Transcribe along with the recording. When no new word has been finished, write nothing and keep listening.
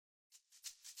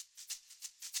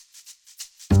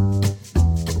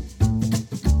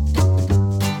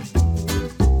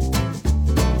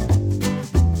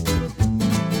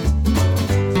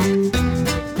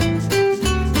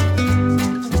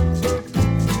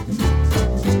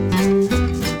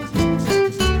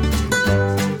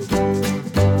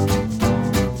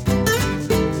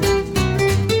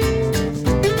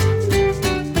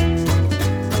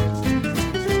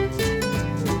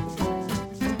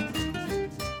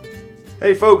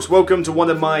Hey folks, welcome to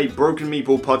one of my Broken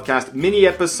Meeple podcast mini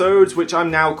episodes, which I'm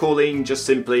now calling just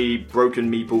simply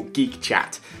Broken Meeple Geek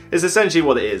Chat. It's essentially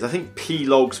what it is. I think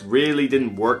P-Logs really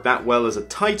didn't work that well as a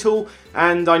title,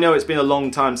 and I know it's been a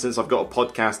long time since I've got a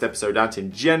podcast episode out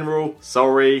in general.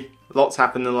 Sorry, lots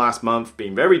happened in the last month,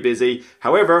 been very busy.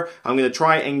 However, I'm going to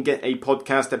try and get a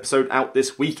podcast episode out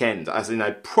this weekend, as in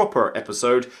a proper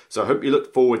episode, so I hope you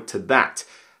look forward to that.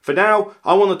 For now,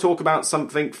 I want to talk about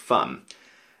something fun.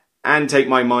 And take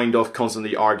my mind off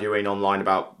constantly arguing online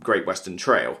about Great Western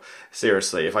Trail.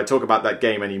 Seriously, if I talk about that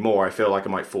game anymore, I feel like I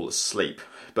might fall asleep.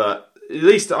 But at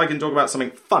least I can talk about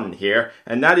something fun here,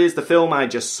 and that is the film I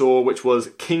just saw, which was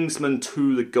Kingsman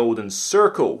 2: The Golden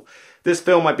Circle. This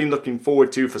film I've been looking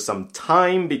forward to for some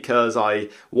time because I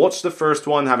watched the first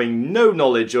one having no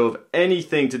knowledge of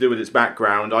anything to do with its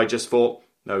background. I just thought,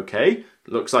 okay,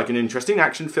 looks like an interesting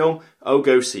action film, I'll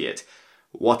go see it.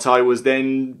 What I was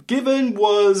then given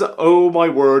was, oh my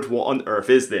word, what on earth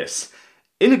is this?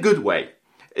 In a good way.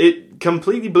 It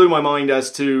completely blew my mind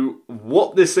as to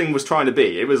what this thing was trying to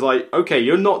be. It was like, okay,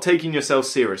 you're not taking yourself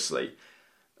seriously,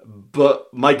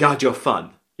 but my god, you're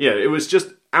fun. Yeah, it was just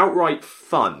outright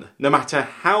fun. No matter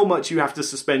how much you have to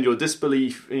suspend your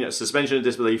disbelief, suspension of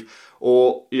disbelief,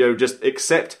 or, just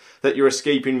accept that you're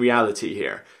escaping reality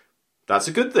here. That's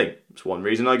a good thing. It's one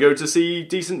reason I go to see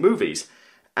decent movies.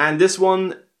 And this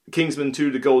one, Kingsman 2: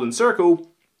 The Golden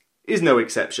Circle, is no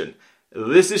exception.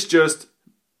 This is just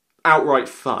outright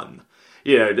fun.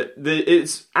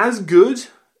 It's as good.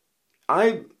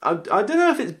 I don't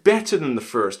know if it's better than the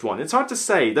first one. It's hard to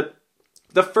say.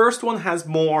 The first one has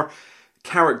more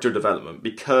character development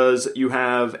because you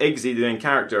have Eggsy, the main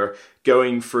character,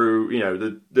 going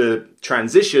through, the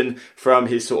transition from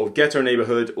his sort of ghetto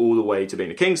neighborhood all the way to being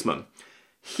a Kingsman.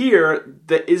 Here,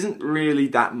 there isn't really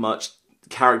that much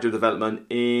character development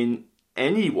in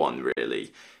anyone,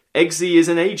 really. Eggsy is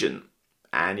an agent,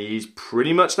 and he's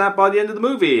pretty much that by the end of the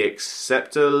movie,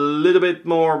 except a little bit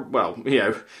more,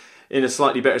 in a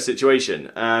slightly better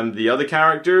situation. The other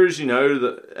characters, I'm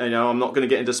not going to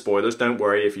get into spoilers, don't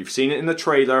worry. If you've seen it in the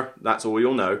trailer, that's all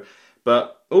you'll know.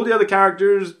 But all the other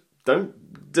characters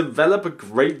don't develop a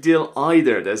great deal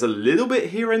either. There's a little bit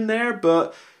here and there,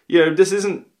 but, this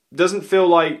doesn't feel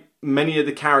like many of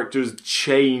the characters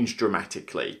change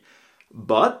dramatically.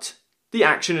 But the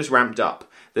action is ramped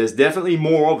up. There's definitely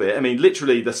more of it. I mean,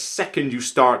 literally, the second you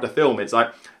start the film, it's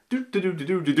like,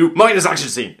 minus action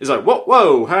scene. It's like,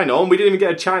 whoa, hang on. We didn't even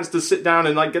get a chance to sit down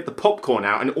and, get the popcorn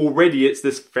out, and already it's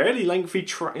this fairly lengthy,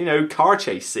 car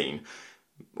chase scene.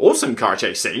 Awesome car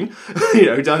chase scene,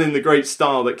 done in the great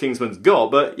style that Kingsman's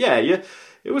got. But, yeah,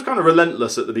 it was kind of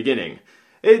relentless at the beginning.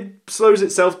 It slows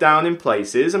itself down in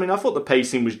places. I mean, I thought the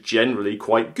pacing was generally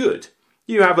quite good.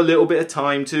 You have a little bit of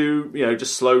time to,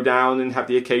 just slow down and have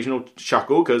the occasional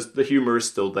chuckle because the humour is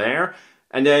still there.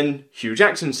 And then, huge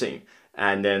action scene.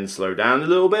 And then slow down a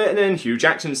little bit, and then huge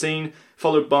action scene,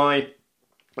 followed by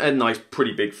a nice,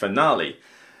 pretty big finale.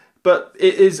 But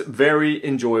it is very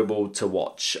enjoyable to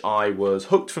watch. I was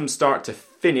hooked from start to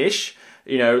finish.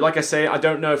 Like I say, I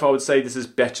don't know if I would say this is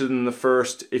better than the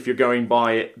first if you're going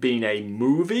by it being a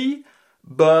movie,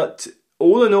 but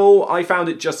all in all, I found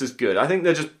it just as good. I think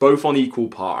they're just both on equal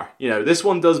par. This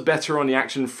one does better on the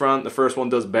action front, the first one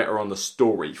does better on the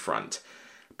story front.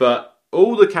 But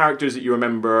all the characters that you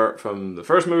remember from the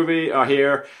first movie are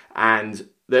here, and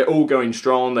they're all going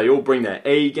strong, they all bring their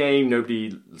A game,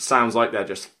 nobody sounds like they're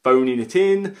just phoning it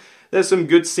in. There's some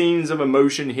good scenes of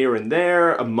emotion here and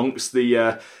there amongst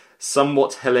the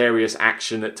somewhat hilarious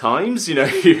action at times.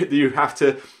 You have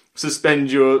to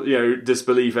suspend your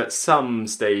disbelief at some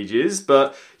stages,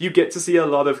 but you get to see a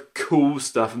lot of cool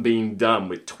stuff being done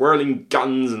with twirling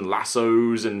guns and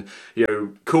lassos and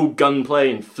cool gunplay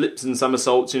and flips and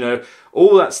somersaults.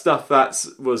 All that stuff that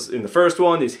was in the first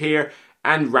one is here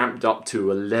and ramped up to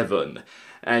 11.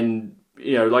 And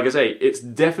like I say, it's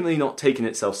definitely not taking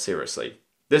itself seriously.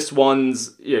 This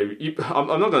one's I'm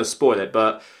not going to spoil it,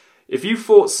 but if you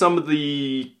thought some of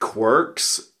the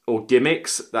quirks or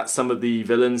gimmicks that some of the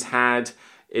villains had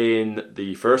in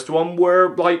the first one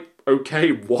were like,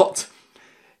 okay, what?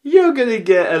 You're going to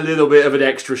get a little bit of an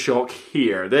extra shock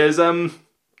here. There's,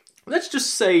 let's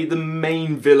just say the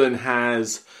main villain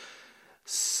has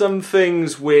some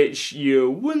things which you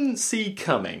wouldn't see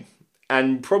coming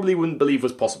and probably wouldn't believe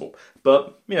was possible.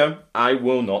 But, I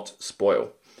will not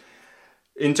spoil.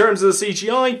 In terms of the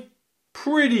CGI,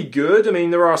 pretty good. I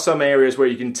mean, there are some areas where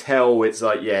you can tell it's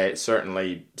like, yeah, it's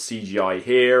certainly CGI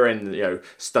here and,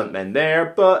 stuntmen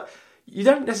there, but you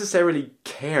don't necessarily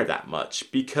care that much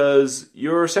because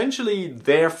you're essentially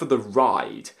there for the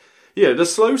ride. Yeah, the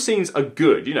slow scenes are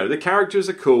good. The characters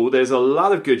are cool. There's a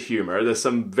lot of good humor. There's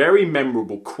some very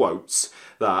memorable quotes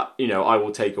that, I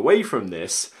will take away from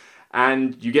this.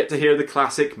 And you get to hear the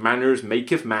classic "manners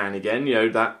maketh man" again.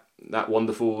 That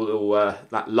wonderful little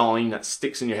that line that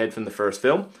sticks in your head from the first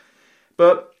film.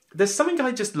 But there's something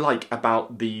I just like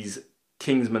about these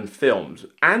Kingsman films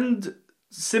and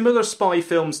similar spy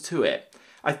films to it.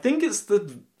 I think it's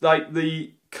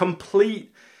the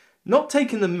complete, not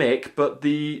taking the mick, but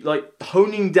the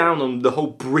honing down on the whole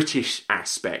British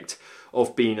aspect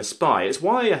of being a spy. It's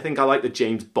why I think I like the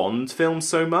James Bond films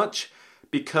so much,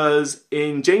 because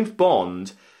in James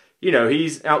Bond,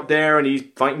 he's out there and he's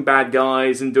fighting bad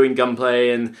guys and doing gunplay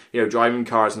and, driving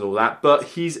cars and all that, but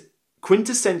he's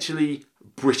quintessentially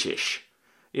British,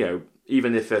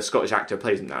 even if a Scottish actor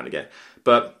plays him now and again.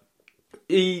 But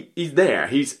he's there.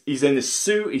 He's in his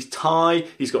suit, his tie,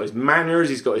 he's got his manners,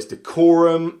 he's got his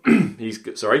decorum, he's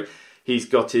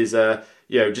got his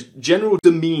just general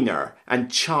demeanour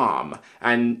and charm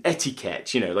and etiquette,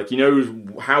 he knows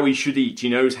how he should eat, he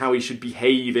knows how he should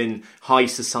behave in high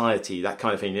society, that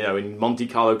kind of thing, in Monte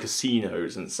Carlo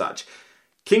casinos and such.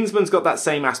 Kingsman's got that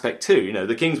same aspect too.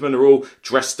 The Kingsmen are all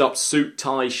dressed up, suit,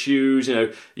 tie, shoes,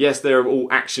 yes, they're all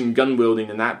action gun wielding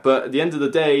and that, but at the end of the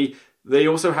day, they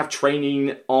also have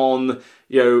training on,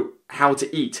 how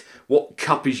to eat, what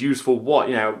cup is used for what,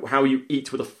 how you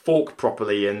eat with a fork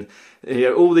properly, and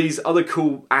all these other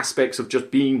cool aspects of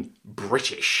just being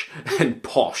British and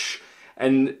posh.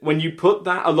 And when you put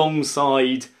that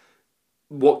alongside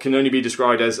what can only be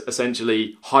described as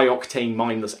essentially high-octane,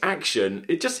 mindless action,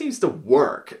 it just seems to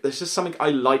work. There's just something I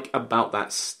like about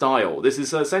that style. This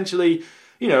is essentially,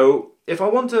 if I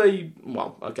want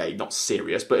not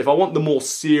serious, but if I want the more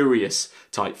serious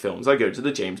type films, I go to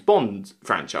the James Bond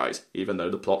franchise, even though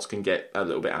the plots can get a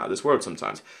little bit out of this world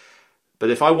sometimes. But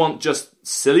if I want just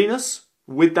silliness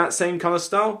with that same kind of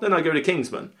style, then I go to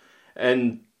Kingsman.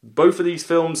 And both of these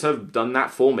films have done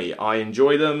that for me. I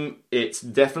enjoy them. It's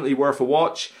definitely worth a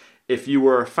watch. If you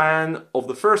were a fan of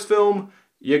the first film,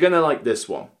 you're going to like this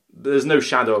one. There's no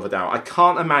shadow of a doubt. I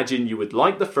can't imagine you would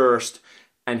like the first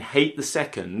and hate the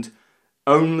second,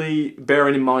 only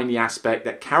bearing in mind the aspect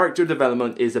that character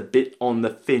development is a bit on the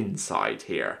thin side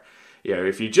here.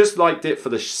 If you just liked it for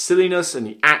the silliness and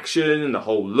the action and the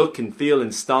whole look and feel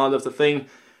and style of the thing,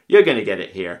 you're going to get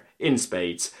it here in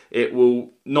spades. It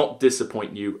will not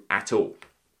disappoint you at all.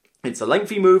 It's a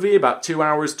lengthy movie, about 2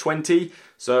 hours 20,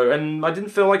 and I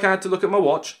didn't feel like I had to look at my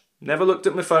watch. Never looked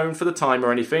at my phone for the time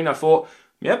or anything. I thought,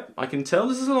 yep, I can tell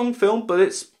this is a long film, but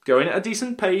it's going at a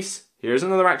decent pace. Here's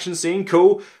another action scene,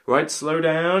 cool, right, slow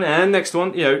down, and next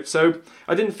one, so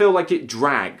I didn't feel like it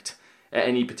dragged at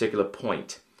any particular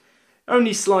point.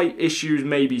 Only slight issues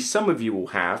maybe some of you will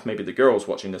have, maybe the girls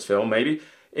watching this film maybe,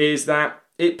 is that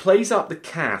it plays up the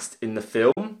cast in the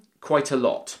film quite a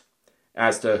lot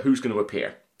as to who's going to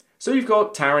appear. So you've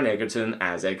got Taron Egerton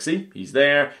as Eggsy, he's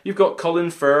there. You've got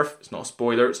Colin Firth, it's not a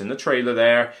spoiler, it's in the trailer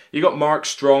there. You've got Mark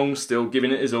Strong still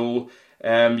giving it his all.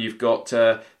 You've got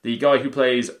the guy who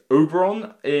plays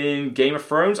Oberyn in Game of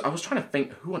Thrones. I was trying to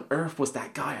think, who on earth was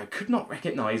that guy? I could not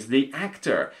recognise the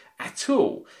actor at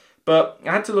all. But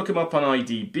I had to look him up on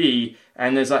IMDb,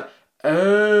 and there's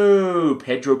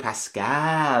Pedro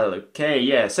Pascal. Okay,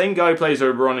 yeah, same guy who plays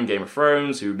Oberyn in Game of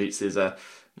Thrones, who meets his, well,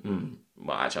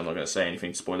 actually, I'm not going to say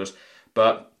anything, spoilers,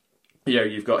 but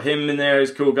you've got him in there, he's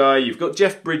a cool guy. You've got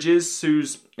Jeff Bridges,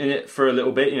 who's in it for a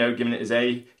little bit, giving it his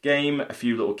A game, a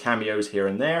few little cameos here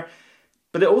and there.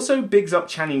 But it also bigs up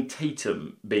Channing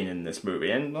Tatum being in this movie.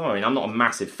 And I'm not a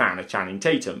massive fan of Channing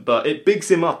Tatum, but it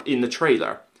bigs him up in the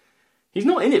trailer. He's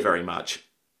not in it very much.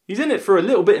 He's in it for a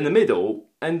little bit in the middle,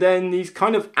 and then he's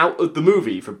kind of out of the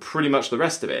movie for pretty much the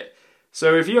rest of it.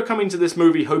 So if you're coming to this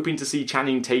movie hoping to see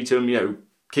Channing Tatum,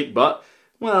 kick butt,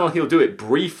 well, he'll do it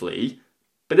briefly,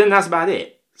 but then that's about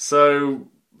it. So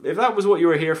if that was what you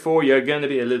were here for, you're going to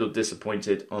be a little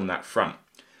disappointed on that front.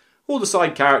 All the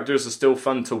side characters are still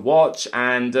fun to watch,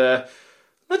 and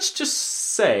let's just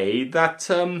say that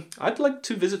I'd like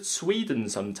to visit Sweden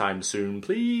sometime soon.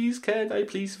 Please, can I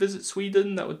please visit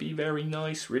Sweden? That would be very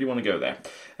nice. Really want to go there.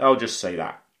 I'll just say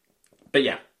that. But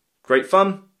yeah, great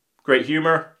fun, great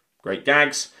humour, great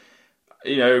gags.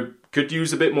 Could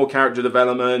use a bit more character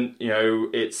development.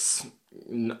 It's...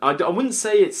 I wouldn't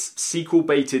say it's sequel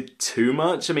baited too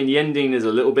much. I mean, the ending is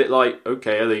a little bit like,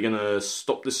 okay, are they going to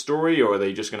stop the story, or are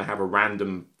they just going to have a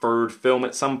random third film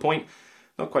at some point?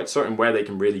 Not quite certain where they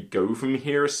can really go from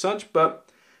here as such, but,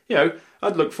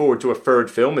 I'd look forward to a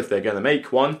third film if they're going to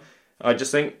make one. I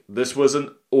just think this was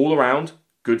an all-around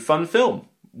good fun film,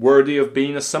 worthy of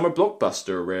being a summer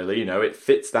blockbuster, really. It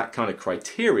fits that kind of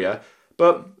criteria,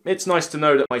 But it's nice to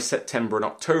know that my September and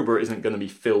October isn't going to be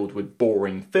filled with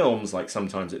boring films like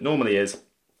sometimes it normally is,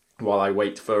 while I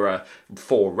wait for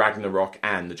Ragnarok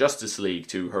and the Justice League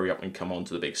to hurry up and come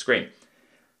onto the big screen.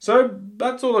 So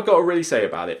that's all I've got to really say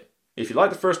about it. If you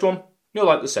like the first one, you'll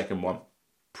like the second one.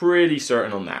 Pretty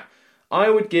certain on that. I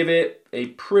would give it a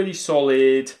pretty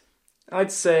solid,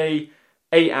 I'd say,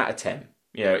 8 out of 10.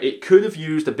 You know, it could have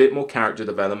used a bit more character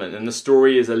development, and the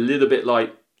story is a little bit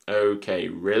like, okay,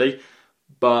 really?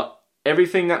 But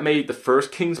everything that made the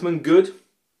first Kingsman good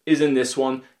is in this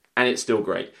one, and it's still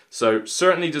great. So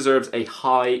certainly deserves a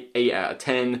high 8 out of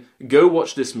 10. Go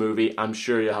watch this movie. I'm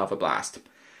sure you'll have a blast.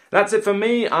 That's it for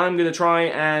me. I'm going to try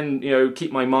and,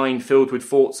 keep my mind filled with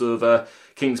thoughts of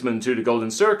Kingsman to the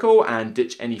Golden Circle and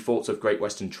ditch any thoughts of Great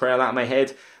Western Trail out of my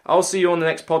head. I'll see you on the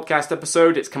next podcast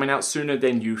episode. It's coming out sooner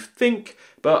than you think,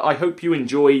 but I hope you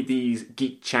enjoy these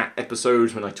Geek Chat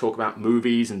episodes when I talk about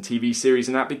movies and TV series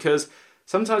and that, because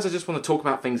sometimes I just want to talk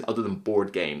about things other than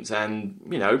board games. And,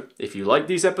 if you like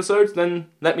these episodes, then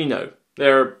let me know.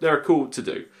 They're cool to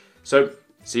do. So,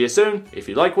 see you soon. If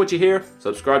you like what you hear,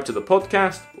 subscribe to the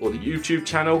podcast or the YouTube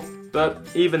channel. But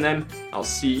even then, I'll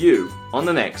see you on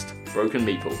the next Broken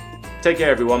Meeple. Take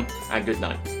care, everyone, and good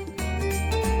night.